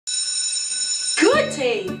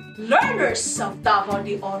day, learners of Davao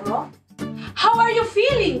de Oro. How are you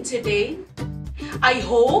feeling today? I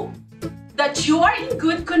hope that you are in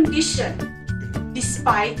good condition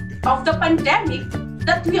despite of the pandemic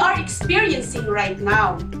that we are experiencing right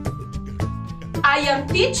now. I am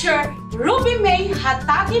teacher Ruby May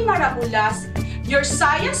Hatagi Marabulas, your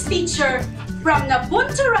science teacher from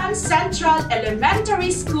Nabunturan Central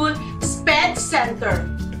Elementary School SPED Center,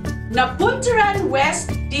 Nabunturan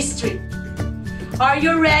West District. Are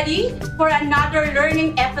you ready for another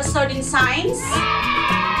learning episode in science?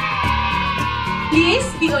 Please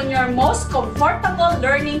be on your most comfortable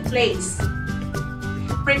learning place.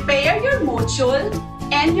 Prepare your module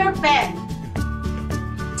and your pen.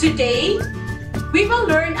 Today, we will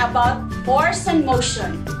learn about force and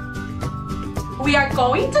motion. We are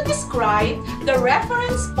going to describe the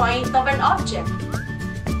reference point of an object.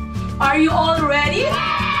 Are you all ready?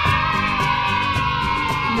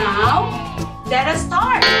 Now, let us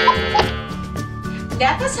start.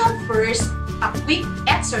 Let us have first a quick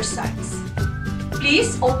exercise.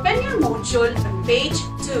 Please open your module on page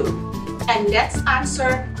 2 and let's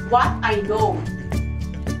answer what I know.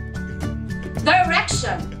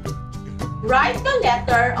 Direction. Write the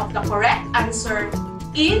letter of the correct answer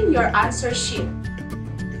in your answer sheet.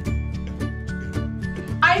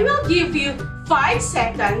 I will give you 5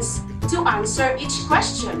 seconds to answer each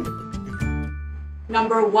question.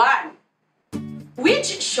 Number 1.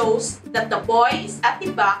 Which shows that the boy is at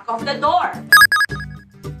the back of the door?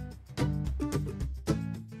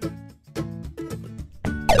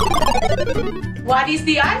 What is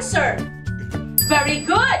the answer? Very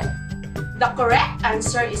good! The correct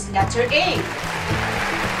answer is letter A.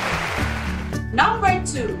 Number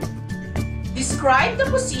 2. Describe the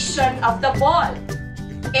position of the ball.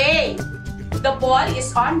 A. The ball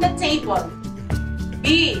is on the table.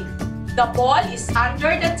 B. The ball is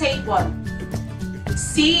under the table.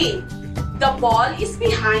 C. The ball is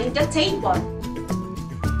behind the table.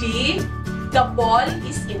 D. The ball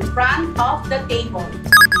is in front of the table.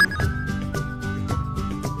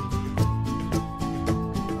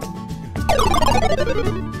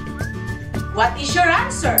 What is your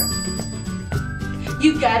answer?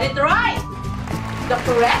 You got it right. The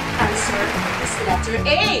correct answer is letter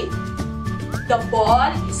A. The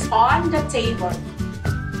ball is on the table.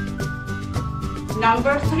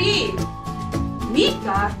 Number 3.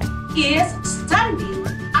 Mika is standing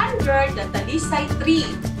under the talisay tree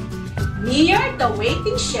near the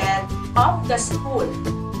waiting shed of the school.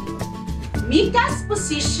 Mika's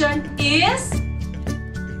position is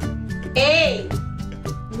A.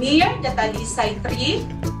 Near the talisay tree.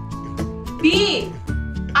 B.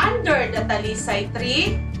 Under the talisay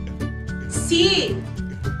tree. C.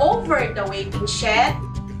 Over the waiting shed.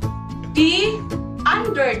 D.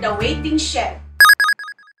 Under the waiting shed.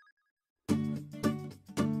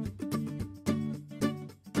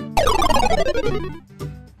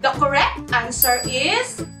 The correct answer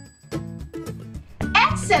is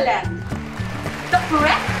excellent. The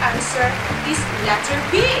correct answer is letter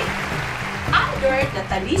B. Under the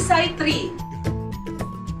talisay tree.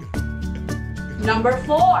 Number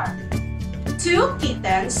 4. 2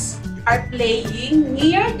 kittens are playing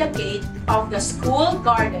near the gate of the school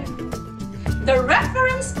garden. The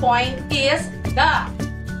reference point is the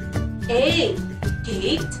A.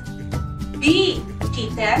 Gate. B.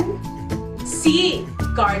 Kitten. C.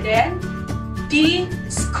 Garden. D.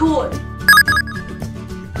 School.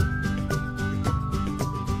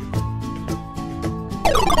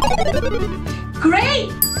 Great!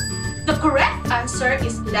 The correct answer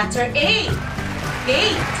is letter A.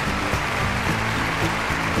 Gate.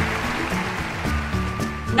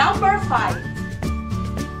 Number 5.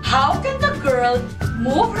 How can the girl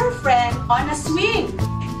move her friend on a swing?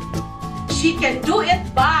 She can do it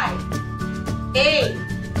by A.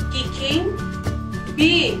 Kicking.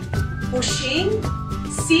 B. Pushing.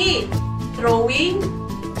 C. Throwing.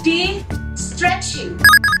 D. Stretching.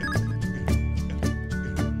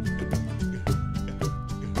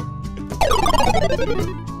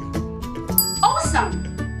 Awesome!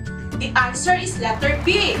 The answer is letter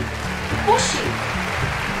B. Pushing.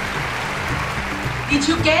 Did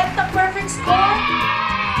you get the perfect score?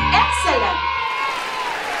 Excellent!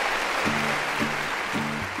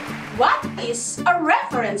 What is a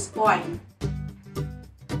reference point?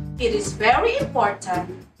 It is very important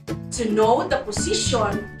to know the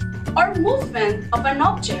position or movement of an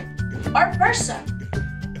object or person.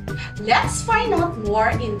 Let's find out more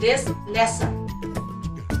in this lesson.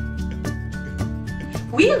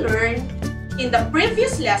 We learned in the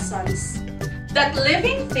previous lessons that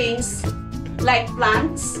living things like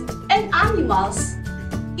plants and animals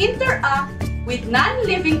interact with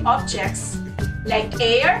non-living objects like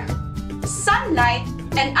air, sunlight,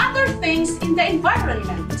 and other things in the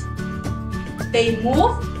environment. They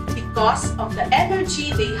move because of the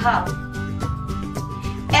energy they have.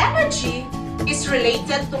 Energy is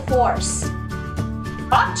related to force.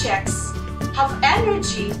 Objects have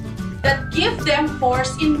energy that give them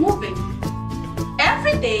force in moving.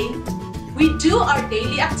 Every day, we do our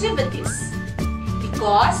daily activities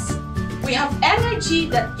because we have energy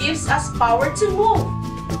that gives us power to move.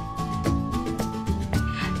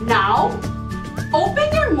 Now, open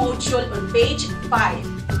your module on page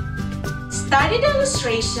 5. Study the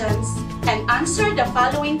illustrations and answer the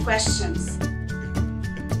following questions.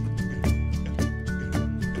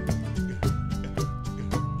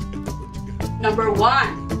 Number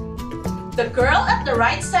 1. The girl at the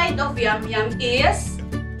right side of Yum Yum is?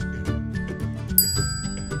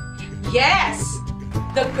 Yes,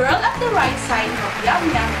 the girl at the right side of Yum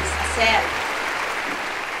Yum is Hazel.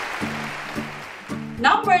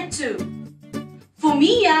 Number 2.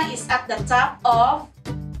 Fumiya is at the top of?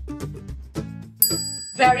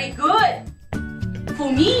 Very good.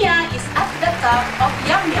 Fumiya is at the top of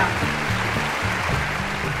Yum Yum.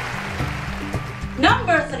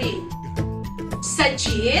 Number 3.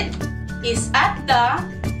 Sajid is at the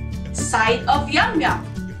side of Yum Yum.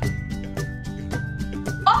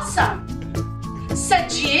 Awesome!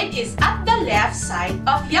 Sajid is at the left side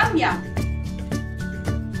of Yum Yum.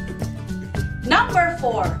 Number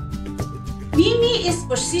 4. Mimi is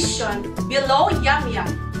positioned below Yum Yum.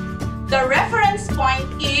 The reference point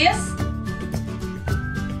is?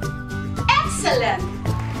 Excellent!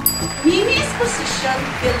 Mimi is positioned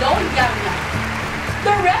below Yum Yum.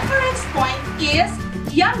 The reference point is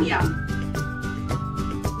Yum Yum.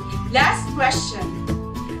 Last question.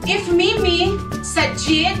 If Mimi,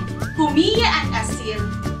 Sajid, Fumiya, and Asil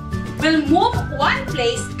will move one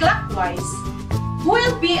place clockwise, who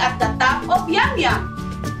will be at the top of Yum Yum?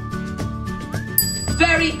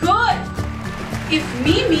 Very good! If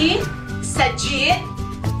Mimi, Sajid,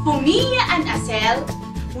 Fumiya, and Asil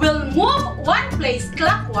will move one place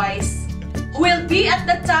clockwise, who will be at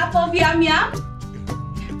the top of Yum Yum?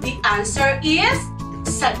 The answer is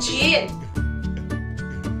Sajid.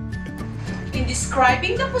 In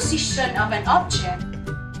describing the position of an object,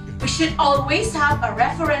 we should always have a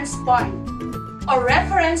reference point or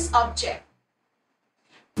reference object.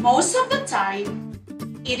 Most of the time,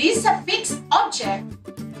 it is a fixed object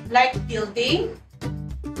like building,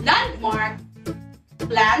 landmark,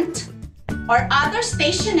 plant, or other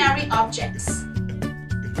stationary objects.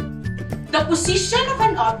 The position of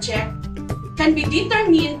an object can be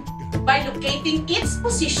determined by locating its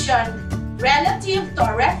position relative to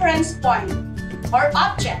a reference point or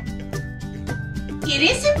object. It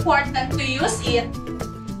is important to use it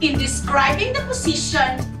in describing the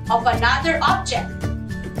position of another object.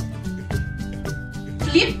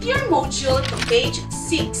 Flip your module to page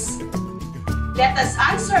 6. Let us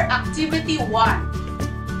answer activity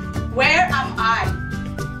 1. Where am I?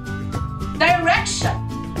 Direction.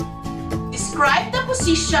 Describe the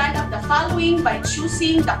position of the following by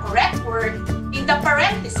choosing the correct word in the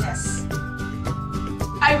parentheses.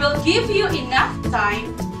 I will give you enough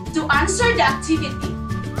time to answer the activity.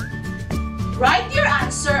 Write your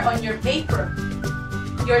answer on your paper.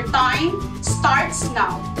 Your time starts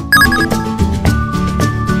now.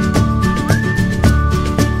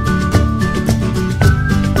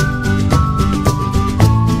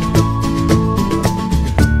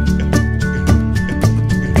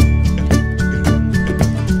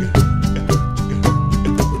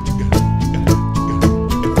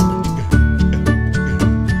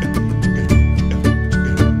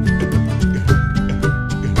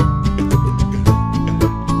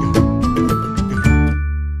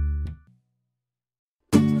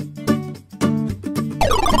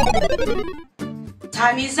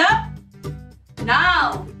 Time is up.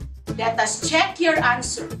 Now, let us check your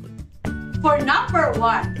answer. For number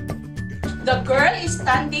 1, the girl is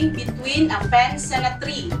standing between a fence and a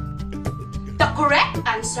tree. The correct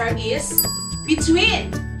answer is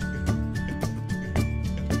between.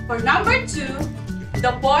 For number 2,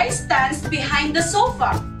 the boy stands behind the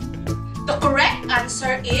sofa. The correct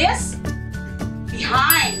answer is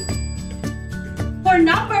behind. For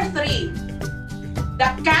number 3, the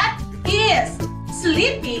cat is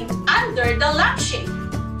sleeping under the lampshade.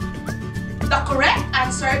 The correct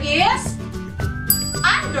answer is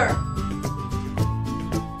under.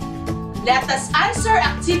 Let us answer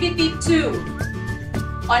activity 2.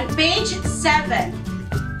 On page 7,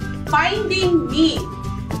 finding me.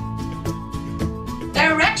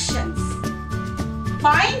 Directions.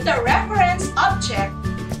 Find the reference object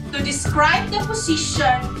to describe the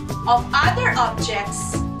position of other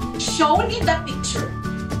objects shown in the picture.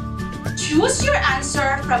 Choose your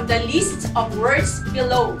answer from the list of words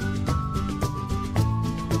below.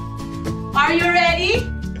 Are you ready?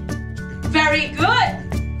 Very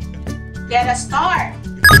good! Let us start.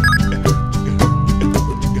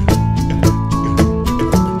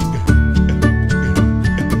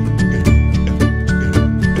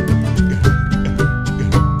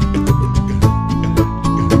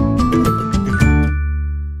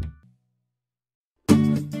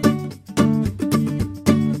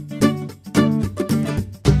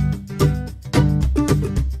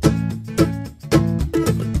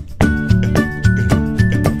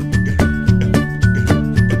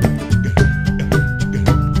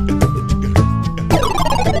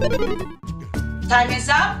 Time is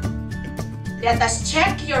up. Let us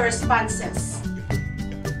check your responses.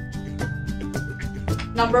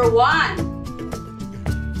 Number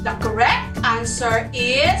 1. The correct answer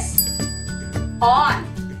is on.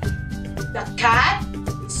 The cat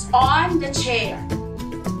is on the chair.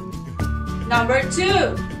 Number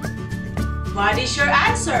 2. What is your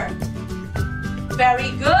answer?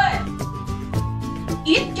 Very good.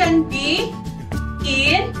 It can be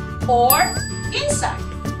in or inside.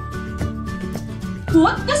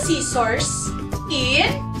 Put the scissors in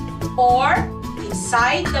or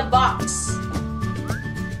inside the box.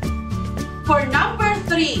 For number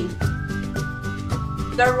 3,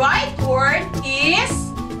 the right word is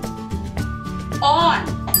on.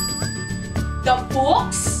 The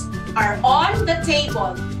books are on the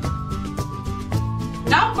table.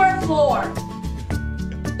 Number 4,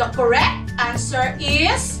 the correct answer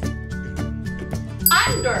is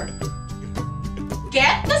under.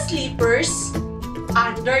 Get the slippers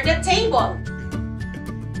under the table.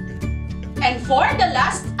 And for the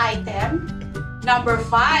last item, number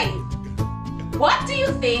 5, what do you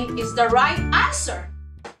think is the right answer?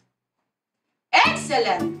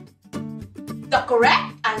 Excellent! The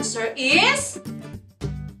correct answer is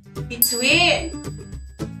between.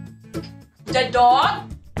 The dog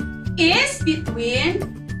is between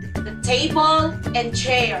the table and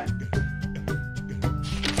chair.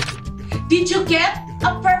 Did you get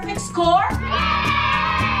a perfect score?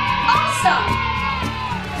 Awesome!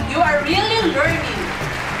 You are really learning.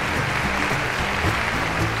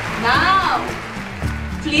 Now,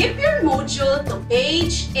 flip your module to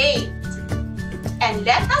page 8 and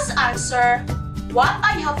let us answer what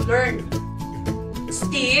I have learned.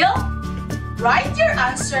 Still, write your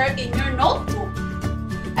answer in your notebook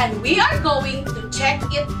and we are going to check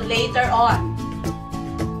it later on.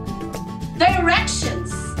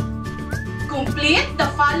 Directions. Complete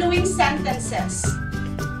the following sentences.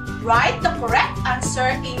 Write the correct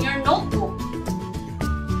answer in your notebook.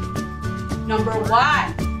 Number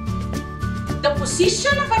 1. The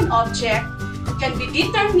position of an object can be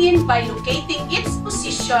determined by locating its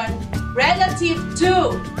position relative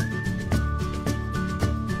to.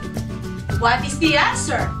 What is the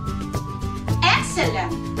answer?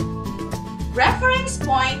 Excellent! Reference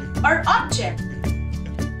point or object.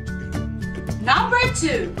 Number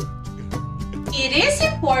 2. It is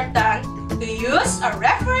important to use a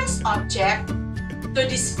reference object to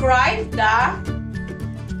describe the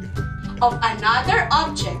of another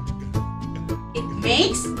object. It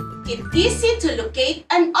makes it easy to locate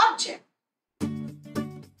an object.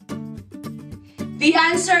 The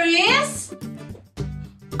answer is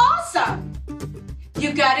awesome!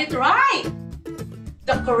 You got it right!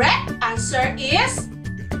 The correct answer is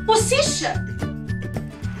position.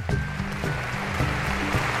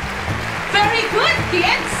 Very good,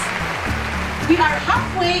 kids! We are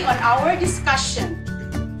halfway on our discussion.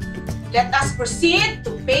 Let us proceed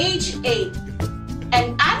to page 8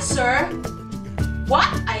 and answer what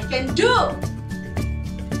I can do.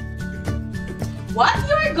 What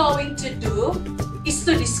you are going to do is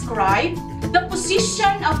to describe the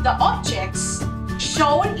position of the objects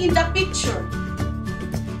shown in the picture.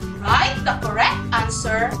 Write the correct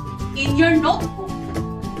answer in your notebook.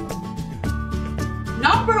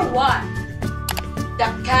 Number 1. The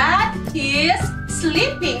cat is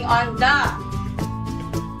sleeping on the.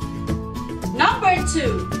 Number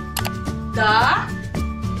 2. The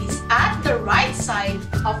is at the right side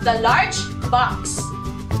of the large box.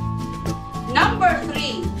 Number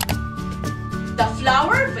 3. The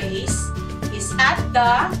flower vase is at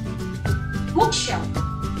the bookshelf.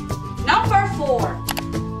 Number 4.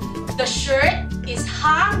 The shirt is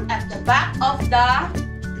hung at the back of the.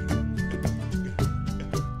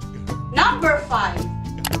 Number 5.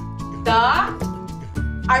 The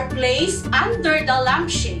are placed under the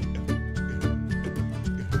lampshade.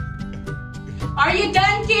 Are you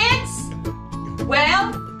done, kids?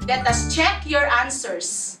 Well, let us check your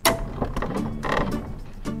answers.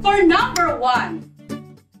 For For number 1,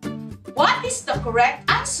 what is the correct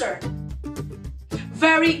answer?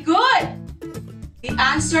 Very good! The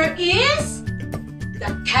answer is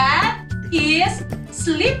the cat is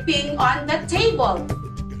sleeping on the table.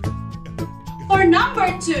 For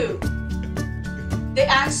number 2, the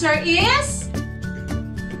answer is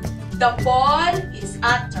the ball is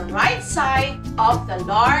at the right side of the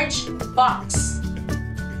large box.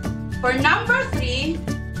 For number 3,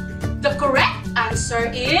 the correct answer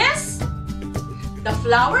is the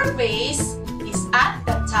flower vase is at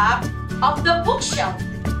the top of the bookshelf.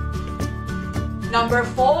 Number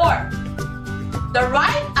 4, the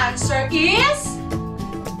right answer is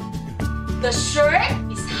the shirt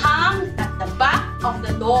is hung at the back of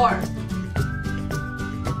the door.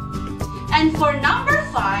 And for number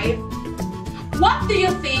 5, what do you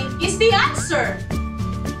think is the answer?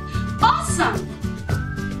 Awesome!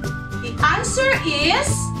 The answer is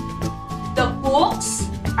the books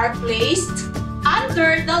are placed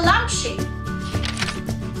under the lampshade.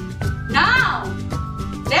 Now,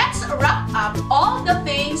 let's wrap up all the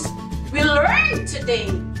things we learned today.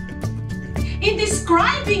 In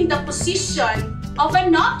describing the position of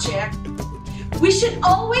an object, we should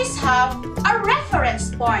always have a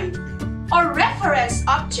reference point or reference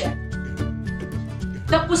object.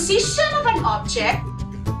 The position of an object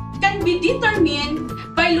can be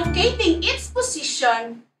determined by locating its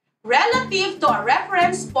position relative to a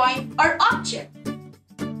reference point or object.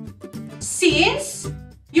 Since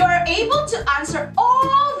you are able to answer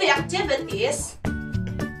all the activities,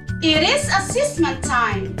 it is assessment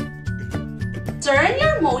time. Turn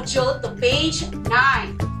your module to page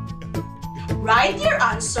 9. Write your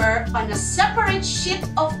answer on a separate sheet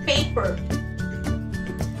of paper.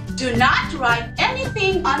 Do not write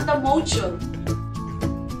anything on the module.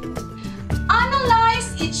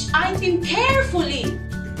 Analyze each item carefully.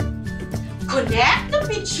 Connect the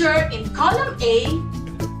picture in column A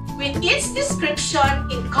with its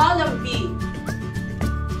description in column B.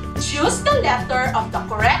 Choose the letter of the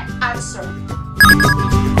correct answer.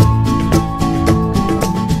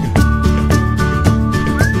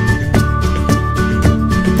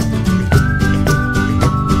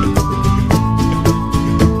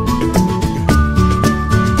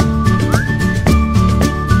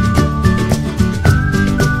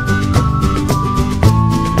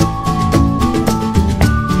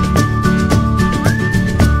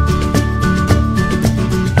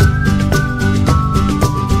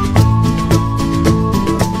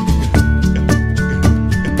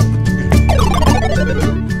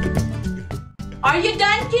 Are you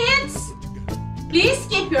done, kids? Please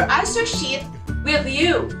keep your answer sheet with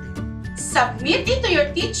you. Submit it to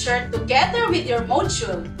your teacher together with your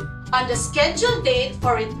module on the scheduled date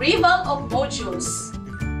for retrieval of modules.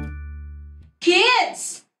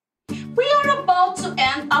 Kids, we are about to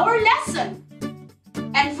end our lesson.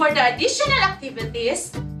 And for the additional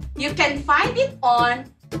activities, you can find it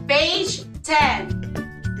on page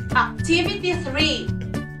 10, Activity 3,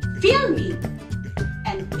 Fill Me,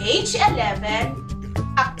 and page 11,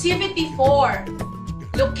 Activity 4,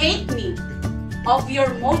 Locate Me, of your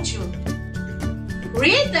module.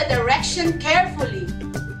 Read the direction carefully.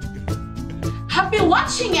 Happy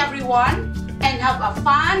watching, everyone, and have a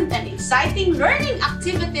fun and exciting learning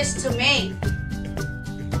activities to make.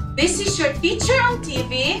 This is your teacher on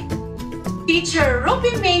TV, Teacher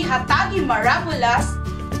Ruby May Hatagi Marabulas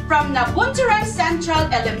from Nabunturan Central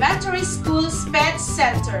Elementary School SPED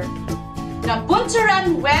Center,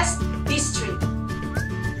 Nabunturan West District.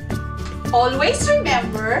 Always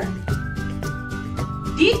remember,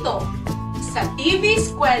 dito sa TV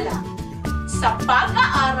Eskwela, sa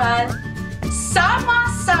pag-aaral,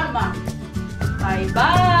 sama-sama.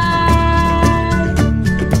 Bye-bye!